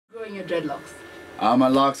growing your dreadlocks? My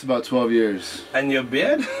locks about 12 years. And your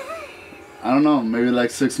beard? I don't know, maybe like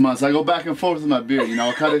 6 months. I go back and forth with my beard, you know.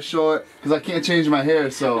 I'll cut it short because I can't change my hair,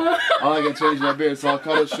 so all I can change my beard. So I'll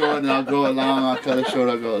cut it short and I'll go along. I'll cut it short,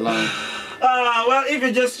 I'll go along. Well, if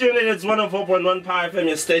you just tuned in, it's 104.1 Power FM,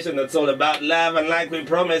 your station that's all about love. And like we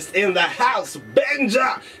promised, in the house,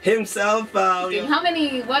 Benjah himself. How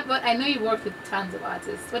many, what, I know you worked with tons of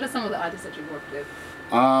artists. What are some of the artists that you worked with?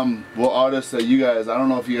 Well, artists that you guys, I don't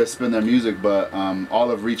know if you guys spin their music, but all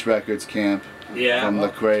of Reach Records Camp, from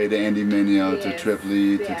Lecrae to Andy Mineo to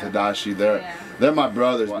Tripoli to Tadashi, they're my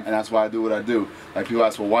brothers, and that's why I do what I do. Like people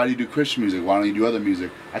ask, well, why do you do Christian music? Why don't you do other music?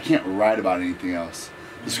 I can't write about anything else.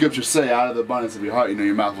 The scriptures say, out of the abundance of your heart, you know,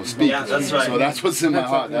 your mouth will speak. Yeah, that's right. So that's what's in my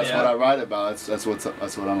heart. That's what I write about. That's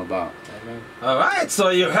what I'm about. All right.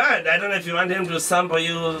 So you heard. I don't know if you want him to sample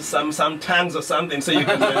you some tongues or something, so you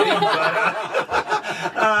can believe.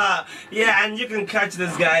 But yeah, and you can catch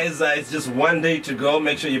this, guys. It's just one day to go.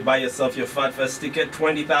 Make sure you buy yourself your PHAT first ticket.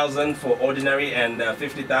 20,000 for ordinary and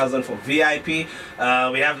 50,000 for VIP. We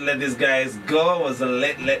have to let these guys go. It was a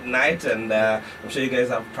late night, and I'm sure you guys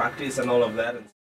have practice and all of that.